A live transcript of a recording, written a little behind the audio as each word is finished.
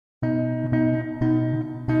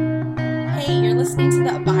Hey, you're listening to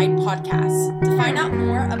the Abide podcast. To find out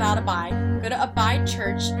more about Abide, go to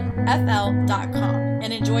abidechurchfl.com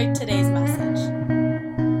and enjoy today's message.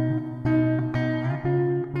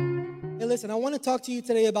 Hey, listen, I want to talk to you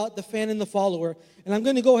today about the fan and the follower, and I'm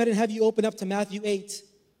going to go ahead and have you open up to Matthew 8.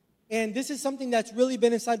 And this is something that's really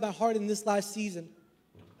been inside my heart in this last season.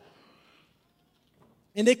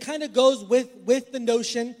 And it kind of goes with the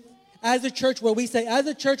notion as a church where we say, as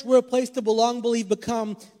a church, we're a place to belong, believe,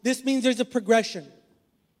 become. This means there's a progression.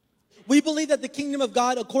 We believe that the kingdom of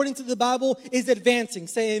God, according to the Bible, is advancing.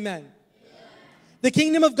 Say amen. The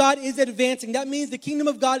kingdom of God is advancing. That means the kingdom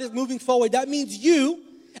of God is moving forward. That means you,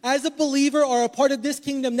 as a believer or a part of this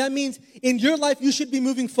kingdom, that means in your life you should be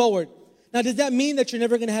moving forward. Now, does that mean that you're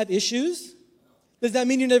never going to have issues? Does that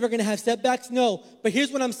mean you're never going to have setbacks? No. But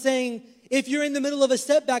here's what I'm saying. If you're in the middle of a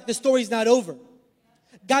setback, the story's not over.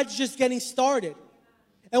 God's just getting started.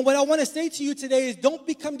 And what I want to say to you today is don't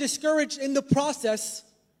become discouraged in the process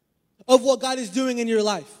of what God is doing in your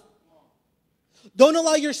life. Don't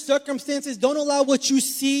allow your circumstances, don't allow what you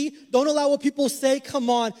see, don't allow what people say.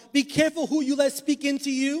 Come on. Be careful who you let speak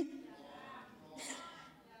into you.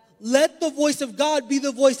 Let the voice of God be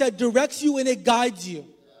the voice that directs you and it guides you.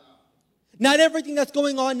 Not everything that's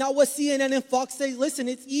going on, not what CNN and Fox say. Listen,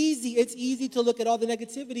 it's easy to look at all the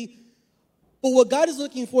negativity. But what God is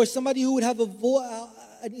looking for is somebody who would have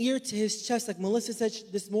an ear to his chest, like Melissa said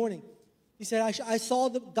this morning. He said, I saw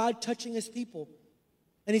God touching his people.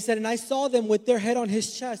 And he said, and I saw them with their head on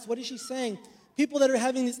his chest. What is she saying? People that are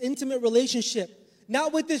having this intimate relationship.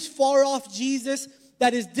 Not with this far-off Jesus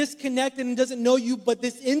that is disconnected and doesn't know you, but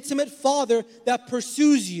this intimate Father that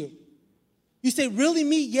pursues you. You say, really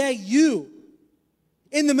me? Yeah, you.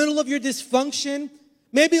 In the middle of your dysfunction,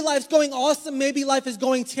 maybe life's going awesome, maybe life is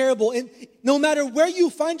going terrible. And no matter where you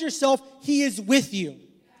find yourself, he is with you.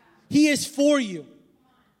 He is for you.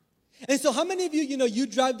 And so how many of you, you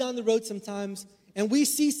drive down the road sometimes and we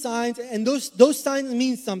see signs and those signs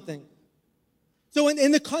mean something. So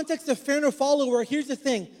in the context of fan or follower, here's the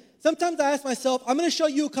thing. Sometimes I ask myself, I'm going to show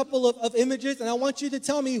you a couple of images and I want you to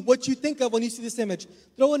tell me what you think of when you see this image.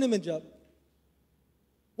 Throw an image up.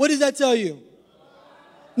 What does that tell you?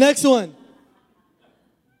 Next one.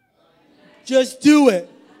 Just do it.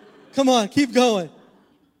 Come on, keep going.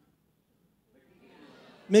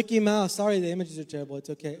 Mickey Mouse. Sorry, the images are terrible. It's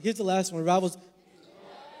okay. Here's the last one. Rivals.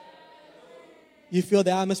 You feel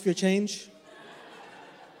the atmosphere change?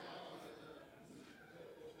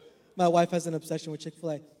 My wife has an obsession with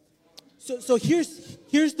Chick-fil-A. So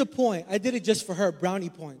here's the point. I did it just for her. Brownie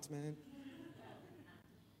points, man.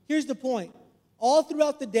 Here's the point. All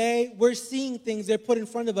throughout the day, we're seeing things that are put in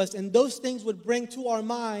front of us, and those things would bring to our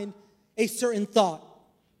mind a certain thought,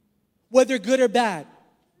 whether good or bad.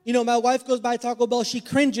 My wife goes by Taco Bell, she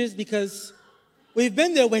cringes because we've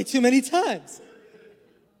been there way too many times.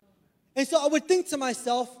 And so I would think to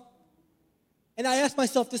myself, and I ask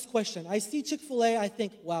myself this question. I see Chick-fil-A, I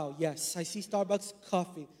think, wow, yes. I see Starbucks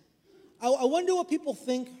coffee. I wonder what people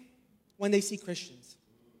think when they see Christians.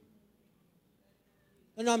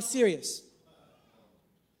 No, I'm serious.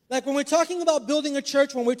 Like when we're talking about building a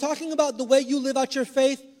church, when we're talking about the way you live out your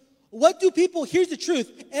faith, what do people, here's the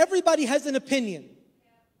truth, everybody has an opinion.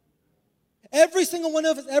 Every single one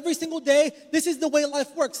of us, every single day, this is the way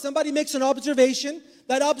life works. Somebody makes an observation,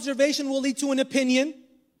 that observation will lead to an opinion,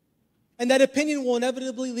 and that opinion will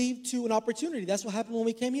inevitably lead to an opportunity. That's what happened when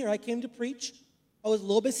we came here. I came to preach. I was a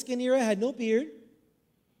little bit skinnier, I had no beard.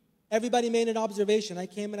 Everybody made an observation. I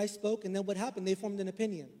came and I spoke, and then what happened? They formed an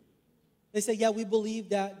opinion. They say, yeah, we believe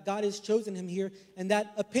that God has chosen him here, and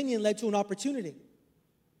that opinion led to an opportunity.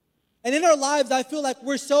 And in our lives, I feel like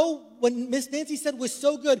when Miss Nancy said we're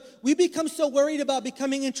so good, we become so worried about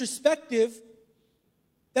becoming introspective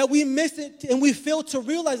that we miss it and we fail to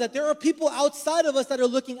realize that there are people outside of us that are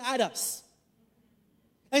looking at us.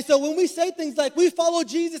 And so when we say things like, we follow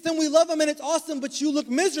Jesus and we love him and it's awesome, but you look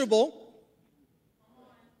miserable,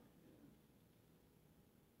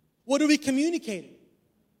 what are we communicating?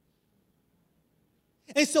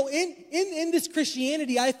 And so in this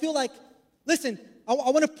Christianity, I feel like, listen, I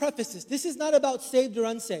want to preface this. This is not about saved or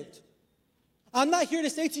unsaved. I'm not here to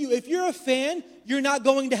say to you, if you're a fan, you're not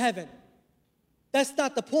going to heaven. That's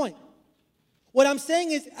not the point. What I'm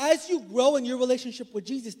saying is, as you grow in your relationship with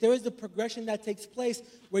Jesus, there is a progression that takes place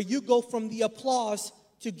where you go from the applause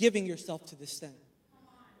to giving yourself to this thing.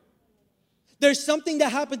 There's something that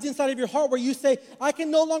happens inside of your heart where you say, I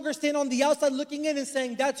can no longer stand on the outside looking in and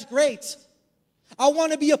saying, that's great. I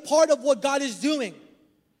want to be a part of what God is doing.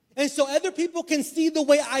 And so other people can see the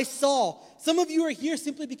way I saw. Some of you are here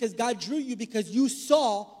simply because God drew you because you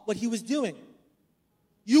saw what he was doing.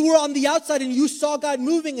 You were on the outside and you saw God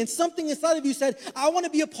moving, and something inside of you said, I want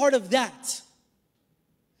to be a part of that.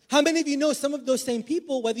 How many of you know some of those same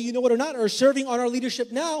people, whether you know it or not, are serving on our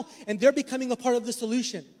leadership now, and they're becoming a part of the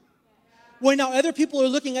solution? Where now other people are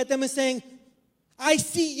looking at them and saying, I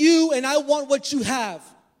see you and I want what you have.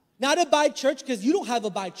 Not Abide Church, because you don't have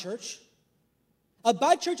Abide Church.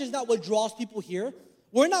 Abide Church is not what draws people here.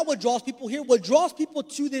 We're not what draws people here. What draws people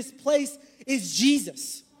to this place is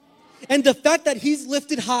Jesus. And the fact that he's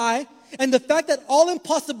lifted high, and the fact that all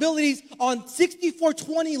impossibilities on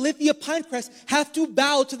 6420 Lithia Pinecrest have to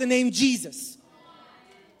bow to the name Jesus.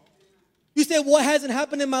 You say, what hasn't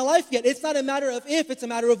happened in my life yet? It's not a matter of if, it's a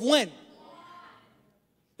matter of when.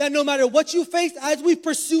 That no matter what you face, as we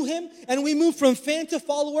pursue him and we move from fan to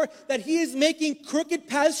follower, that he is making crooked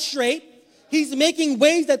paths straight. He's making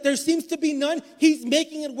ways that there seems to be none. He's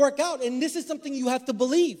making it work out. And this is something you have to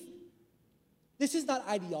believe. This is not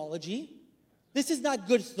ideology. This is not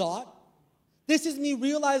good thought. This is me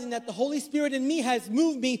realizing that the Holy Spirit in me has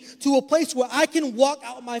moved me to a place where I can walk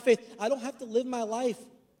out my faith. I don't have to live my life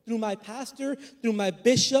through my pastor, through my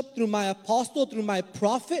bishop, through my apostle, through my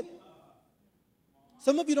prophet.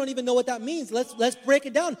 Some of you don't even know what that means. Let's break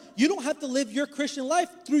it down. You don't have to live your Christian life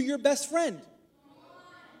through your best friend.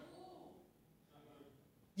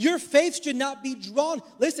 Your faith should not be drawn.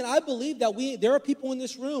 Listen, I believe that there are people in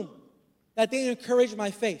this room that they encourage my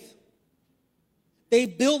faith. They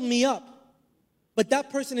build me up. But that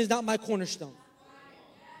person is not my cornerstone.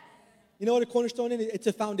 You know what a cornerstone is? It's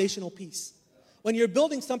a foundational piece. When you're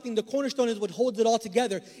building something, the cornerstone is what holds it all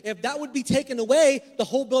together. If that would be taken away, the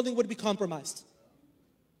whole building would be compromised.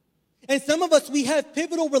 And some of us, we have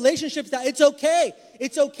pivotal relationships that it's okay.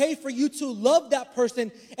 It's okay for you to love that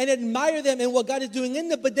person and admire them and what God is doing in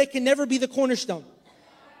them, but they can never be the cornerstone.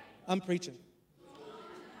 I'm preaching.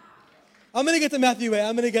 I'm going to get to Matthew 8.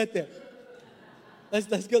 I'm going to get there.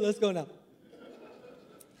 Let's go now.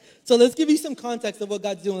 So let's give you some context of what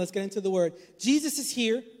God's doing. Let's get into the word. Jesus is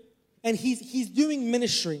here, and he's doing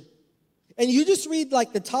ministry. And you just read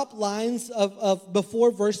like the top lines of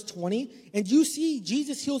before verse 20, and you see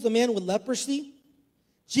Jesus heals a man with leprosy.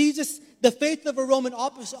 Jesus, the faith of a Roman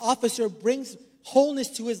officer brings wholeness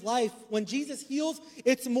to his life. When Jesus heals,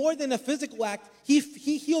 it's more than a physical act. He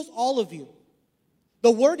heals all of you. The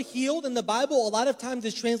word healed in the Bible a lot of times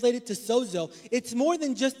is translated to sozo. It's more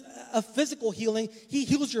than just a physical healing. He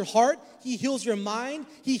heals your heart. He heals your mind.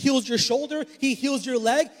 He heals your shoulder. He heals your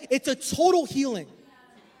leg. It's a total healing.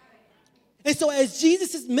 And so as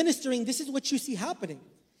Jesus is ministering, this is what you see happening.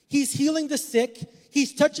 He's healing the sick.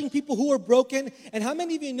 He's touching people who are broken. And how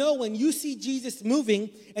many of you know when you see Jesus moving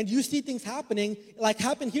and you see things happening, like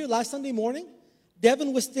happened here last Sunday morning?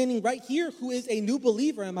 Devin was standing right here, who is a new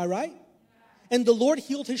believer, am I right? And the Lord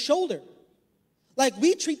healed his shoulder. Like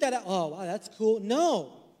we treat that as, oh, wow, that's cool.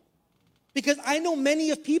 No. Because I know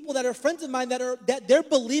many of people that are friends of mine that they're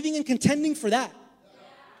believing and contending for that.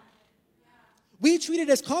 We treat it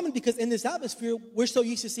as common because in this atmosphere, we're so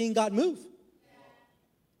used to seeing God move.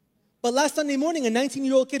 But last Sunday morning, a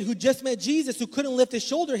 19-year-old kid who just met Jesus, who couldn't lift his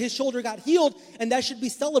shoulder got healed, and that should be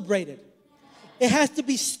celebrated. It has to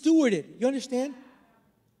be stewarded. You understand?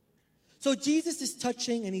 So Jesus is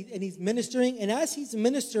touching and he's ministering, and as he's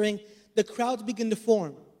ministering, the crowds begin to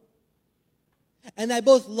form. And I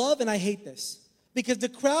both love and I hate this. Because the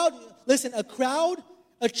crowd, listen,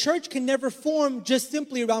 a church can never form just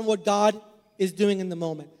simply around what God is doing in the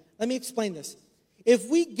moment. Let me explain this. If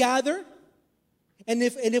we gather and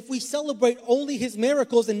if we celebrate only his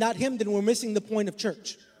miracles and not him, then we're missing the point of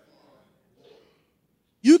church.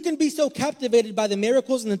 You can be so captivated by the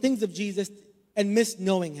miracles and the things of Jesus and miss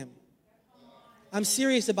knowing him. I'm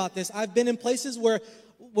serious about this. I've been in places where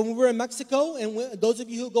when we were in Mexico, and those of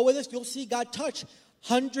you who go with us, you'll see God touch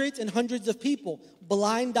hundreds and hundreds of people.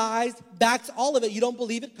 Blind eyes, backs, all of it. You don't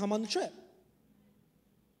believe it? Come on the trip.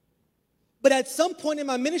 But at some point in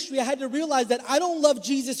my ministry, I had to realize that I don't love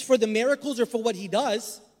Jesus for the miracles or for what he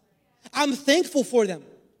does. I'm thankful for them.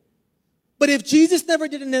 But if Jesus never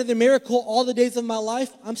did another miracle all the days of my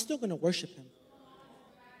life, I'm still going to worship him.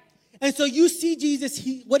 And so you see Jesus,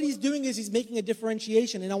 what he's doing is he's making a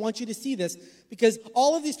differentiation. And I want you to see this because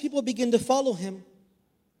all of these people begin to follow him.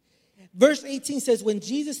 Verse 18 says, when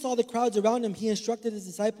Jesus saw the crowds around him, he instructed his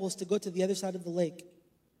disciples to go to the other side of the lake.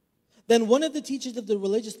 Then one of the teachers of the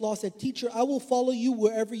religious law said, "Teacher, I will follow you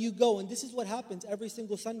wherever you go." And this is what happens every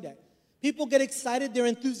single Sunday. People get excited, they're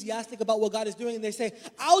enthusiastic about what God is doing, and they say,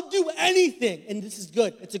 "I'll do anything." And this is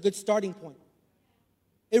good. It's a good starting point.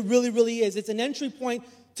 It really, really is. It's an entry point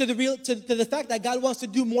to the fact that God wants to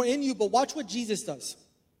do more in you, but watch what Jesus does.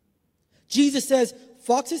 Jesus says,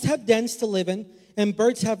 "Foxes have dens to live in, and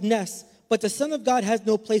birds have nests, but the Son of God has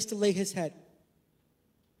no place to lay his head.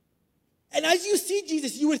 And as you see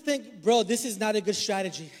Jesus, you would think, bro, this is not a good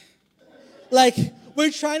strategy. Like,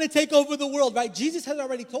 we're trying to take over the world, right? Jesus had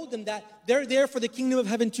already told them that they're there for the kingdom of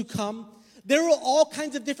heaven to come. There were all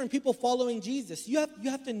kinds of different people following Jesus. You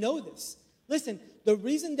have to know this. Listen, the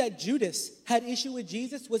reason that Judas had issue with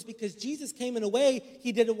Jesus was because Jesus came in a way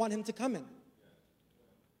he didn't want him to come in.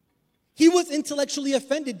 He was intellectually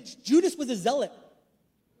offended. Judas was a zealot.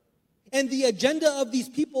 And the agenda of these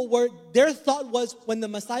people were, their thought was, when the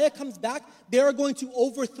Messiah comes back, they are going to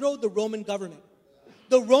overthrow the Roman government.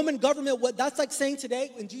 The Roman government, that's like saying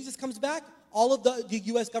today, when Jesus comes back, all of the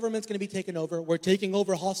U.S. government's going to be taken over. We're taking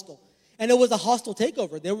over hostile. And it was a hostile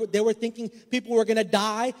takeover. They were thinking people were going to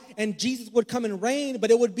die, and Jesus would come and reign,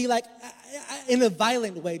 but it would be like in a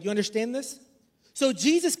violent way. Do you understand this? So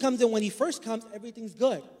Jesus comes in. When he first comes, everything's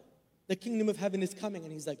good. The kingdom of heaven is coming.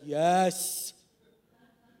 And he's like, yes.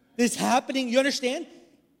 This happening, you understand?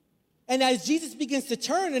 And as Jesus begins to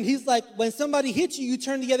turn, and he's like, when somebody hits you, you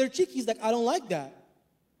turn the other cheek. He's like, I don't like that.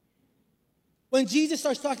 When Jesus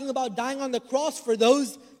starts talking about dying on the cross for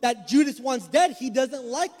those that Judas wants dead, he doesn't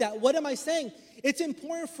like that. What am I saying? It's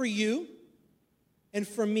important for you and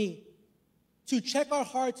for me to check our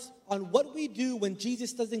hearts on what we do when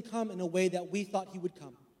Jesus doesn't come in a way that we thought he would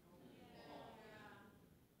come.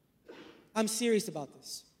 I'm serious about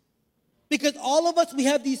this. Because all of us, we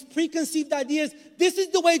have these preconceived ideas. This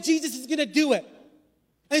is the way Jesus is going to do it.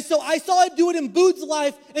 And so I saw it do it in Booth's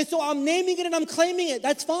life, and so I'm naming it and I'm claiming it.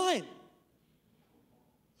 That's fine.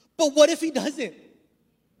 But what if he doesn't?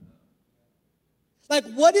 Like,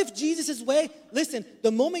 what if Jesus' way, listen,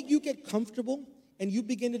 the moment you get comfortable and you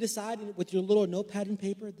begin to decide with your little notepad and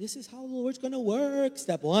paper, this is how the Lord's going to work.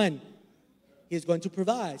 Step 1, he's going to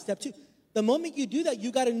provide. Step 2, the moment you do that,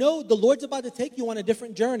 you got to know the Lord's about to take you on a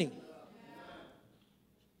different journey.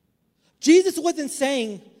 Jesus wasn't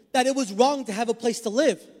saying that it was wrong to have a place to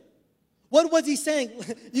live. What was he saying?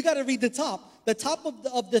 You got to read the top. The top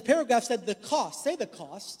of the paragraph said the cost. Say the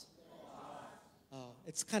cost. Oh,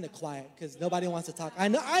 it's kind of quiet because nobody wants to talk. I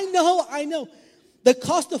know. The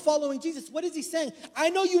cost of following Jesus. What is he saying?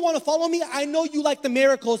 I know you want to follow me. I know you like the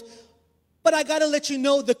miracles. But I got to let you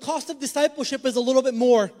know the cost of discipleship is a little bit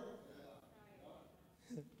more.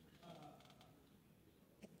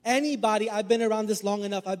 Anybody, I've been around this long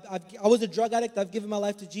enough. I was a drug addict. I've given my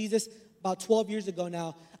life to Jesus about 12 years ago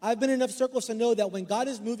now. I've been in enough circles to know that when God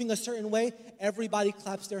is moving a certain way, everybody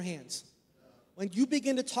claps their hands. When you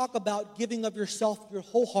begin to talk about giving of yourself, your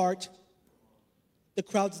whole heart, the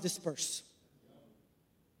crowds disperse.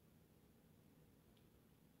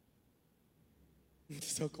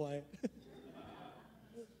 It's so quiet.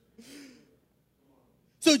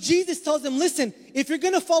 So Jesus tells them, listen, if you're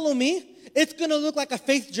going to follow me, it's going to look like a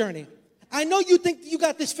faith journey. I know you think you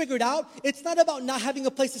got this figured out. It's not about not having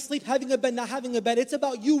a place to sleep, having a bed, not having a bed. It's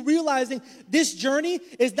about you realizing this journey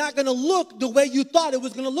is not going to look the way you thought it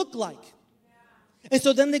was going to look like. And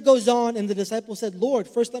so then it goes on, and the disciple said, Lord,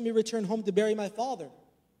 first let me return home to bury my father.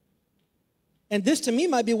 And this to me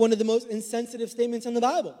might be one of the most insensitive statements in the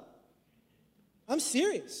Bible. I'm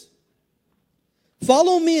serious.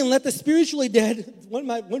 Follow me and let the spiritually dead, one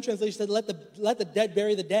translation said, let the dead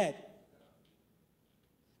bury the dead.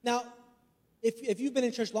 Now, if you've been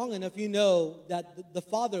in church long enough, you know that the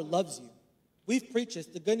Father loves you. We've preached this.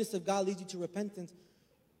 The goodness of God leads you to repentance.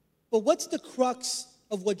 But what's the crux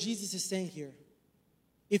of what Jesus is saying here?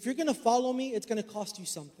 If you're going to follow me, it's going to cost you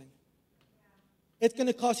something. It's going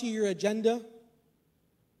to cost you your agenda.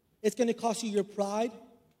 It's going to cost you your pride.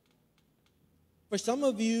 For some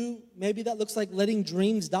of you, maybe that looks like letting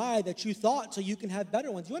dreams die that you thought so you can have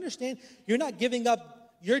better ones. You understand? You're not giving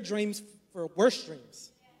up your dreams for worse dreams.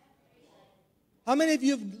 How many of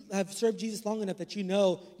you have served Jesus long enough that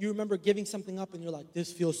you remember giving something up and you're like,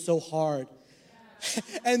 this feels so hard.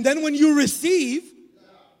 And then when you receive,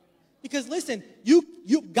 because listen,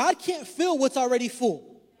 God can't fill what's already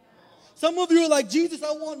full. Some of you are like, Jesus,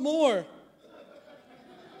 I want more.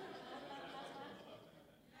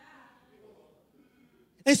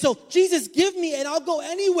 And so, Jesus, give me and I'll go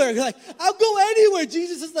anywhere. You're like, I'll go anywhere.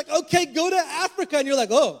 Jesus is like, okay, go to Africa. And you're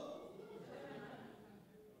like, oh.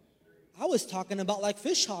 I was talking about like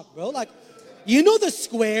Fish Hawk, bro. Like, you know the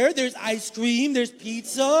square. There's ice cream. There's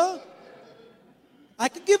pizza. I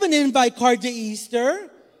could give an invite card to Easter.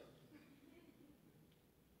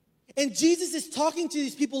 And Jesus is talking to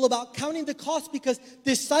these people about counting the cost because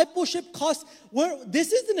discipleship costs.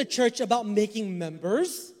 This isn't a church about making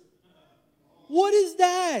members. What is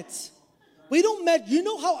that? We don't measure. You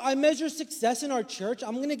know how I measure success in our church?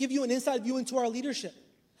 I'm going to give you an inside view into our leadership.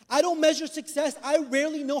 I don't measure success. I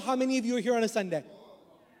rarely know how many of you are here on a Sunday.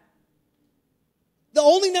 The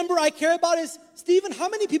only number I care about is, Stephen, how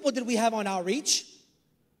many people did we have on outreach?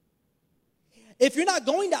 If you're not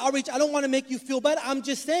going to outreach, I don't want to make you feel bad. I'm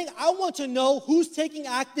just saying I want to know who's taking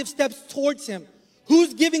active steps towards him.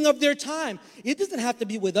 Who's giving of their time. It doesn't have to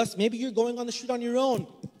be with us. Maybe you're going on the street on your own.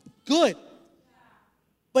 Good.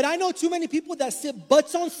 But I know too many people that sit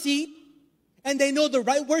butts on seat and they know the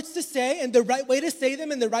right words to say and the right way to say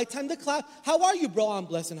them and the right time to clap. How are you, bro? I'm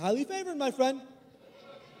blessed and highly favored, my friend.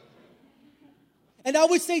 And I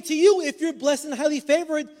would say to you, if you're blessed and highly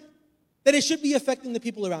favored, that it should be affecting the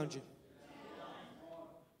people around you.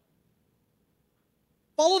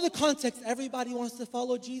 Follow the context. Everybody wants to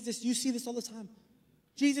follow Jesus. You see this all the time.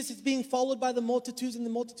 Jesus is being followed by the multitudes, and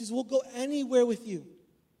the multitudes will go anywhere with you.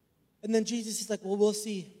 And then Jesus is like, well, we'll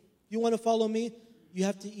see. You want to follow me? You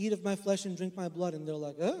have to eat of my flesh and drink my blood. And they're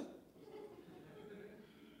like, huh?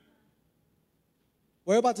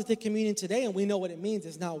 We're about to take communion today, and we know what it means.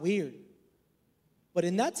 It's not weird. But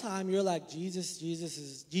in that time, you're like, Jesus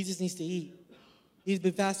needs to eat. He's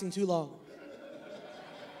been fasting too long.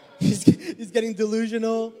 He's getting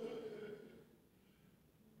delusional.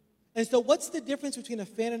 And so what's the difference between a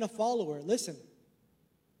fan and a follower? Listen,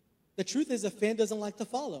 the truth is a fan doesn't like to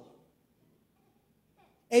follow.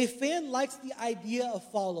 A fan likes the idea of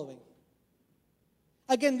following.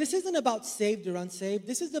 Again, this isn't about saved or unsaved.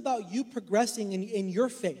 This is about you progressing in your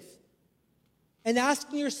faith and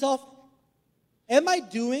asking yourself, am I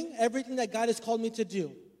doing everything that God has called me to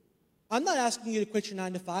do? I'm not asking you to quit your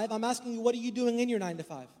 9 to 5. I'm asking you, what are you doing in your 9 to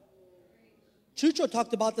 5? Chucho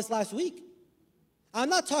talked about this last week. I'm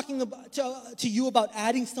not talking about, to you about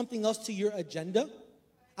adding something else to your agenda.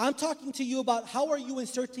 I'm talking to you about how are you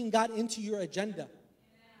inserting God into your agenda.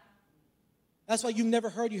 That's why you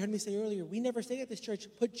heard me say earlier, we never say at this church,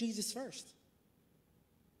 put Jesus first.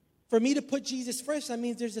 For me to put Jesus first, that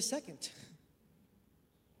means there's a second.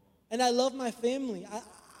 And I love my family.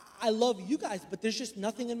 I love you guys, but there's just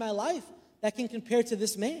nothing in my life that can compare to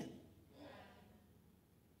this man.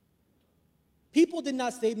 People did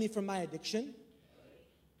not save me from my addiction.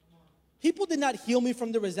 People did not heal me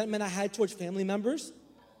from the resentment I had towards family members.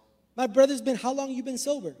 My brother's been, how long you been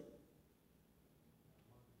sober?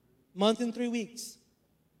 Month and 3 weeks.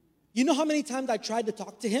 You know how many times I tried to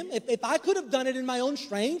talk to him? If I could have done it in my own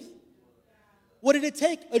strength, what did it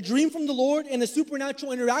take? A dream from the Lord and a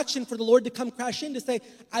supernatural interaction for the Lord to come crash in to say,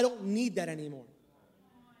 I don't need that anymore.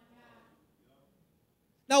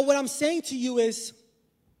 Now, what I'm saying to you is,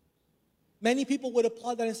 many people would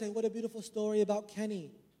applaud that and say, what a beautiful story about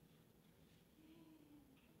Kenny.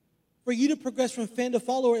 For you to progress from fan to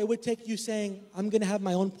follower, it would take you saying, I'm going to have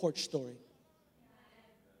my own porch story.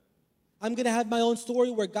 I'm going to have my own story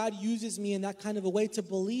where God uses me in that kind of a way to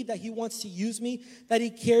believe that he wants to use me, that he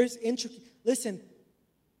cares. Listen,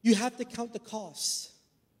 you have to count the costs.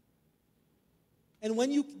 And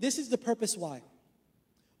this is the purpose why.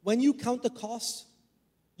 When you count the costs,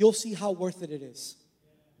 you'll see how worth it is.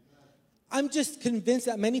 I'm just convinced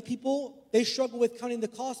that many people, they struggle with counting the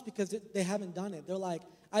cost because they haven't done it. They're like,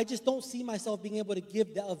 I just don't see myself being able to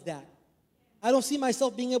give of that. I don't see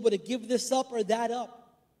myself being able to give this up or that up.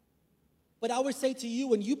 But I would say to you,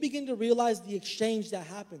 when you begin to realize the exchange that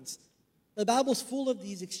happens, the Bible's full of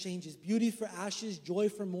these exchanges. Beauty for ashes, joy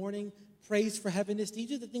for mourning, praise for heaviness.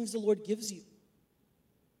 These are the things the Lord gives you.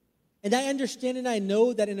 And I understand and I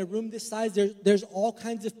know that in a room this size, there's all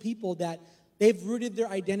kinds of people that they've rooted their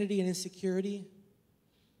identity in insecurity.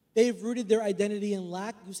 They've rooted their identity in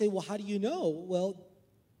lack. You say, well, how do you know? Well,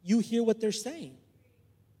 you hear what they're saying.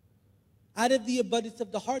 Out of the abundance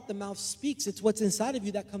of the heart, the mouth speaks. It's what's inside of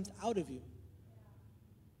you that comes out of you.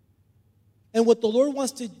 And what the Lord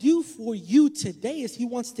wants to do for you today is he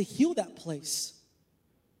wants to heal that place.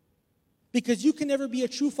 Because you can never be a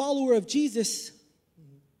true follower of Jesus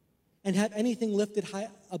and have anything lifted high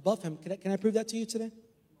above him. Can I prove that to you today?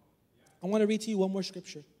 I want to read to you one more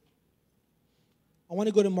scripture. I want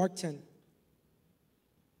to go to Mark 10.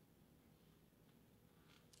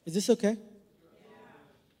 Is this okay?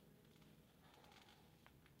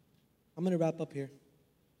 I'm going to wrap up here.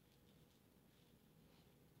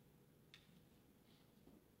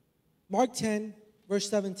 Mark 10, verse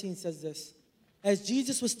 17 says this. As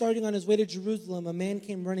Jesus was starting on his way to Jerusalem, a man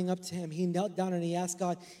came running up to him. He knelt down and he asked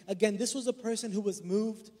God. Again, this was a person who was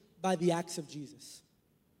moved by the acts of Jesus.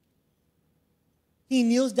 He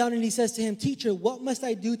kneels down and he says to him, Teacher, what must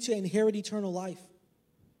I do to inherit eternal life?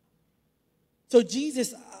 So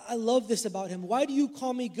Jesus, I love this about him. Why do you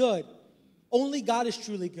call me good? Only God is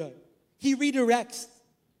truly good. He redirects.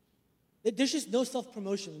 There's just no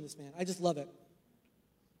self-promotion in this man. I just love it.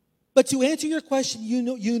 But to answer your question,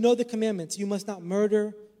 you know the commandments. You must not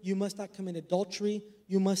murder. You must not commit adultery.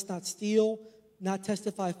 You must not steal. not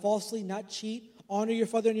testify falsely, not cheat, honor your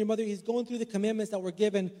father and your mother. He's going through the commandments that were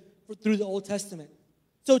given through the Old Testament.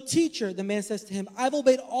 So, teacher, the man says to him, I've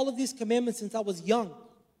obeyed all of these commandments since I was young.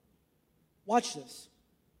 Watch this.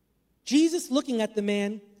 Jesus looking at the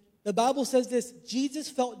man, the Bible says this, Jesus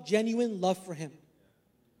felt genuine love for him.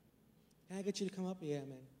 Can I get you to come up? Yeah,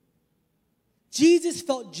 man. Jesus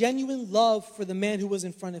felt genuine love for the man who was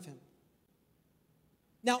in front of him.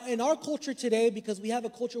 Now, in our culture today, because we have a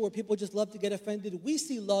culture where people just love to get offended, we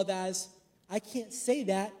see love as, I can't say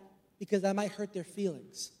that because I might hurt their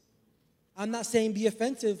feelings. I'm not saying be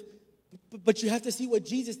offensive, but you have to see what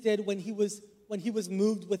Jesus did when he was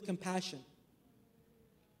moved with compassion.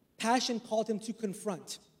 Passion called him to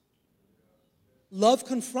confront. Love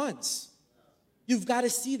confronts. You've got to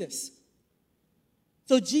see this.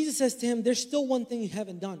 So Jesus says to him, there's still one thing you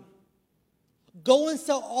haven't done. Go and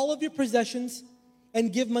sell all of your possessions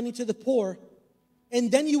and give money to the poor, and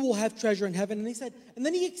then you will have treasure in heaven. And he said, and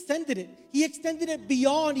then he extended it. He extended it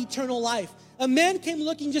beyond eternal life. A man came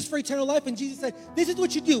looking just for eternal life, and Jesus said, this is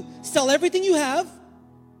what you do. Sell everything you have,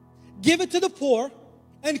 give it to the poor,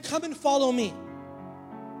 and come and follow me.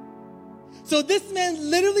 So this man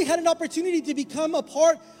literally had an opportunity to become a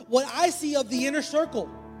part, what I see, of the inner circle.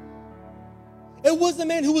 It was the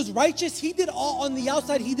man who was righteous. He did all, on the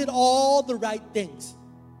outside, he did all the right things.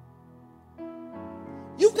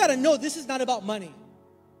 You've got to know this is not about money.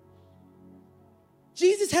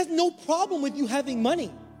 Jesus has no problem with you having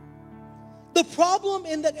money. The problem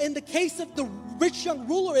in the case of the rich young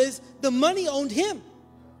ruler is the money owned him.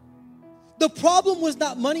 The problem was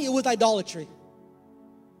not money, it was idolatry.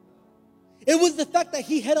 It was the fact that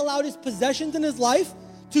he had allowed his possessions in his life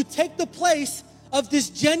to take the place of this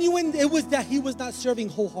genuine, it was that he was not serving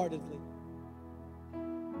wholeheartedly.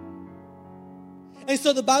 And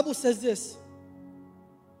so the Bible says this.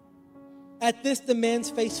 At this, the man's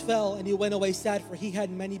face fell, and he went away sad, for he had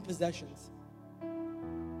many possessions.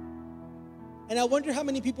 And I wonder how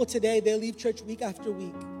many people today, they leave church week after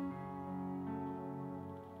week.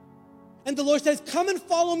 And the Lord says, come and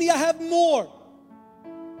follow me, I have more.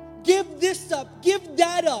 Give this up, give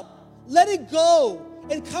that up, let it go,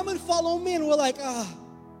 and come and follow me. And we're like,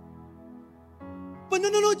 But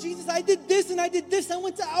no, Jesus, I did this and I did this. I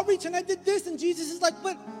went to outreach and I did this. And Jesus is like,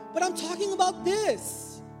 but I'm talking about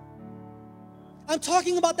this. I'm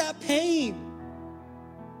talking about that pain.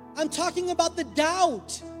 I'm talking about the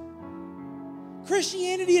doubt.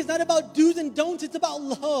 Christianity is not about do's and don'ts. It's about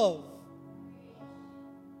love.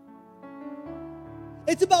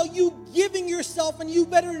 It's about you giving yourself, and you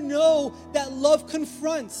better know that love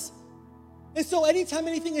confronts. And so anytime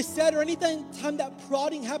anything is said or anytime that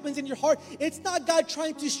prodding happens in your heart, it's not God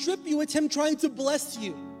trying to strip you, it's Him trying to bless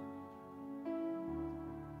you.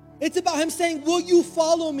 It's about Him saying, will you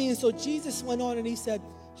follow me? And so Jesus went on and He said,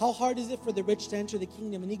 how hard is it for the rich to enter the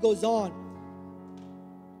kingdom? And He goes on.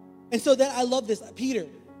 And so then I love this. Peter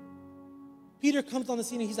comes on the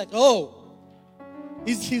scene and he's like,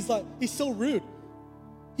 he's like, he's so rude.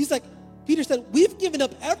 He's like, Peter said, we've given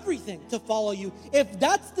up everything to follow you. If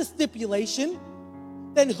that's the stipulation,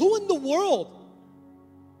 then who in the world,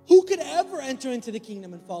 who could ever enter into the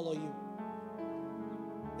kingdom and follow you?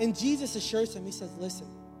 And Jesus assures him, He says, listen,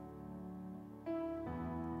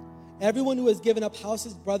 everyone who has given up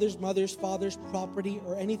houses, brothers, mothers, fathers, property,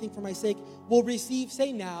 or anything for my sake will receive,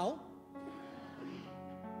 say now,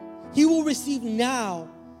 he will receive now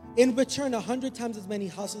in return 100 times as many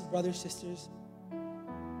houses, brothers, sisters.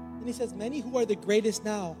 And He says, many who are the greatest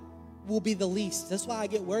now will be the least. That's why I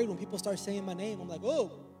get worried when people start saying my name. I'm like,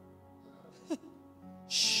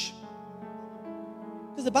 shh.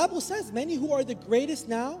 Because the Bible says, many who are the greatest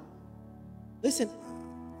now, listen,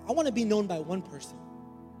 I want to be known by one person.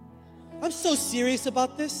 I'm so serious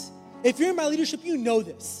about this. If you're in my leadership, you know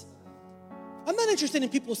this. I'm not interested in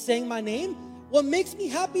people saying my name. What makes me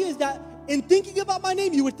happy is that in thinking about my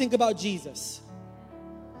name, you would think about Jesus.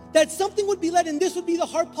 That something would be led, and this would be the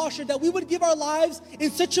heart posture, that we would give our lives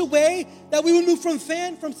in such a way that we would move from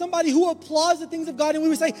somebody who applauds the things of God, and we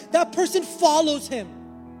would say, that person follows Him.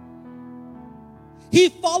 He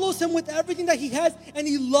follows Him with everything that he has, and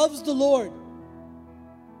he loves the Lord.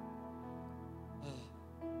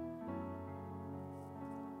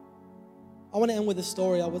 I want to end with a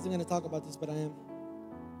story. I wasn't going to talk about this, but I am.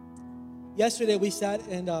 Yesterday, we sat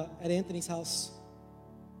at Anthony's house.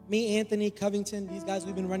 Me, Anthony, Covington, these guys,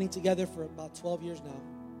 we've been running together for about 12 years now.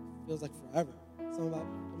 Feels like forever. Some of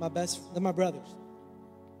they're my brothers.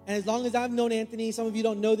 And as long as I've known Anthony, some of you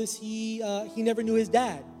don't know this, he never knew his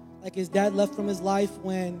dad. Like, his dad left from his life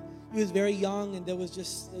when he was very young, and it was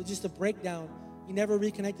just a breakdown. He never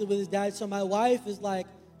reconnected with his dad. So my wife is like,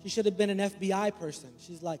 She should have been an FBI person.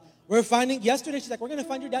 She's like, yesterday, she's like, we're going to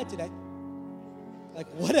find your dad today. Like,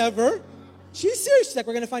 whatever. She's serious. She's like,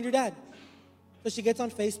 we're going to find your dad. So she gets on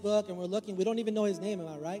Facebook, and we're looking. We don't even know his name, am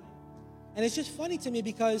I right? And it's just funny to me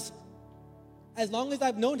because as long as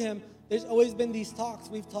I've known him, there's always been these talks.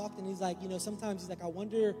 We've talked, and he's like, sometimes he's like, I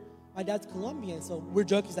wonder, my dad's Colombian. So we're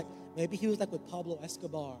joking. He's like, maybe he was like with Pablo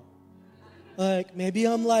Escobar. Like, maybe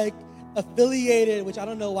I'm like affiliated, which I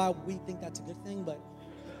don't know why we think that's a good thing, but.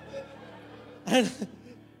 And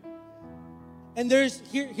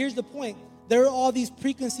here's the point. There are all these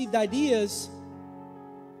preconceived ideas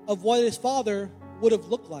of what his father would have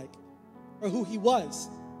looked like or who he was.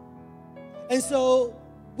 And so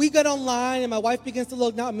we get online, and my wife begins to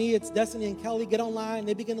look, not me, it's Destiny and Kelly, get online,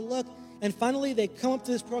 they begin to look, and finally they come up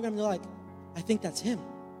to this program, and they're like, I think that's him.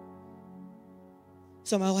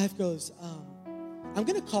 So my wife goes, I'm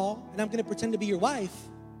going to call, and I'm going to pretend to be your wife,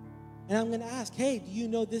 and I'm going to ask, hey, do you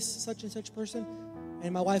know this such and such person?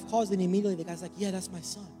 And my wife calls, and immediately the guy's like, yeah, that's my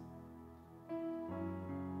son.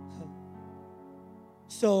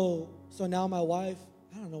 So now my wife,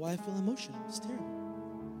 I don't know why I feel emotional. It's terrible.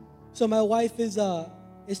 So my wife is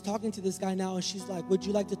talking to this guy now, and she's like, would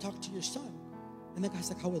you like to talk to your son? And the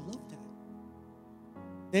guy's like, I would love that.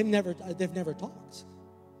 They've never talked.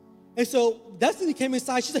 And so Destiny came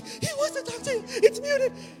inside. She's like, he wants to talk to you. It's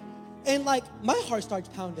muted. And like my heart starts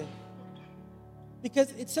pounding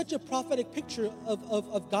because it's such a prophetic picture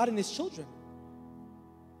of God and his children.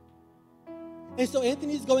 And so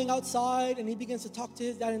Anthony's going outside, and he begins to talk to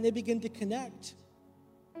his dad, and they begin to connect.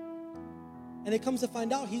 And it comes to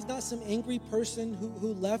find out he's not some angry person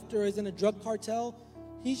who left or is in a drug cartel.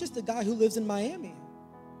 He's just a guy who lives in Miami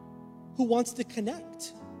who wants to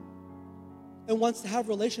connect and wants to have a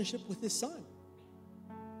relationship with his son.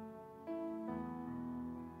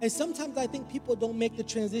 And sometimes I think people don't make the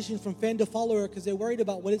transition from fan to follower because they're worried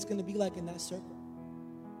about what it's going to be like in that circle.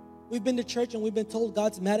 We've been to church and we've been told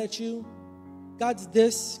God's mad at you. God's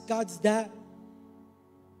this, God's that.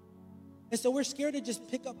 And so we're scared to just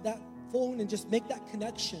pick up that phone and just make that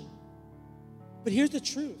connection. But here's the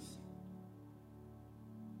truth.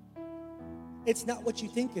 It's not what you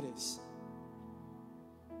think it is.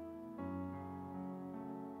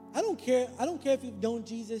 I don't care if you've known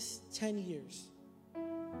Jesus 10 years.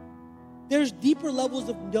 There's deeper levels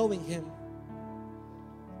of knowing him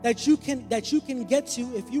that you can get to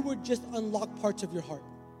if you were just unlock parts of your heart.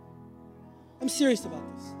 I'm serious about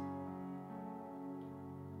this.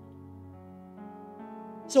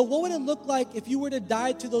 So what would it look like if you were to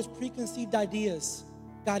die to those preconceived ideas?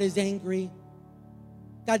 God is angry.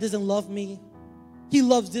 God doesn't love me. He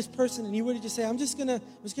loves this person. And you were to just say, I'm just gonna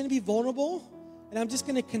be vulnerable, and I'm just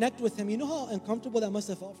gonna connect with him. You know how uncomfortable that must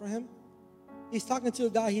have felt for him? He's talking to a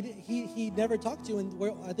guy he never talked to, and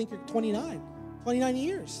I think you're 29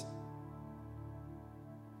 years.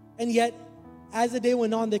 And yet, as the day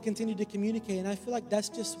went on, they continued to communicate, and I feel like that's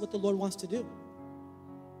just what the Lord wants to do.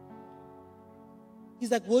 He's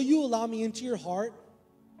like, will you allow me into your heart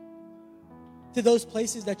to those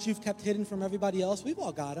places that you've kept hidden from everybody else? We've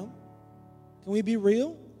all got them. Can we be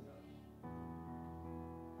real?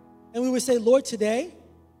 And we would say, Lord, today,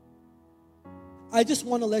 I just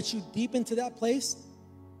want to let you deep into that place.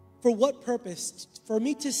 For what purpose? For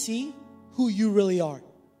me to see who you really are.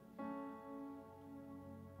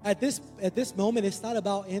 At this moment, it's not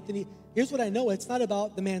about Anthony. Here's what I know. It's not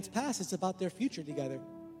about the man's past. It's about their future together.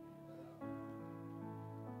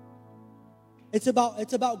 It's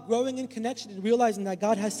about growing in connection and realizing that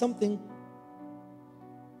God has something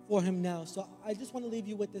for him now. So I just want to leave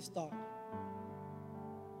you with this thought.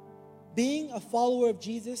 Being a follower of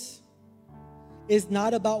Jesus is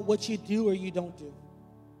not about what you do or you don't do.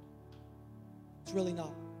 It's really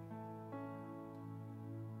not.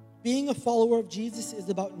 Being a follower of Jesus is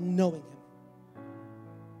about knowing him.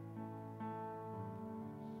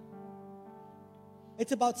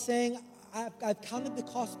 It's about saying, I've counted the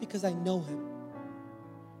cost because I know him.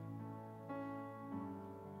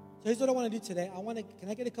 So here's what I want to do today. Can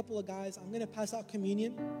I get a couple of guys? I'm going to pass out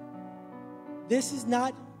communion. This is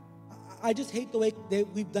not, I just hate the way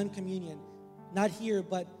we've done communion. Not here,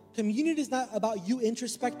 but communion is not about you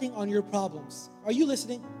introspecting on your problems. Are you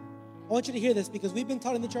listening? I want you to hear this because we've been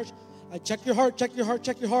taught in the church, check your heart, check your heart,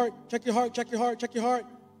 check your heart, check your heart, check your heart, check your heart.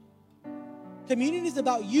 Communion is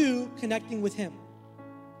about you connecting with him.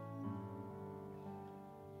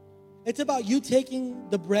 It's about you taking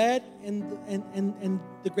the bread and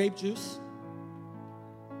the grape juice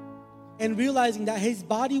and realizing that his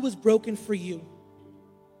body was broken for you.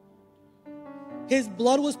 His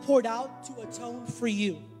blood was poured out to atone for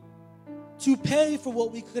you, to pay for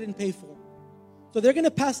what we couldn't pay for. So they're going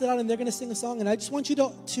to pass it out and they're going to sing a song. And I just want you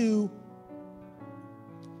to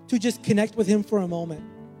just connect with him for a moment.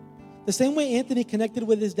 The same way Anthony connected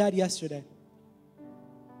with his dad yesterday.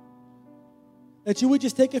 That you would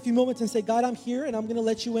just take a few moments and say, God, I'm here and I'm going to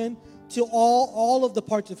let you in to all of the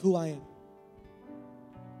parts of who I am.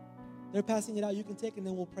 They're passing it out. You can take it and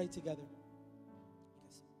then we'll pray together.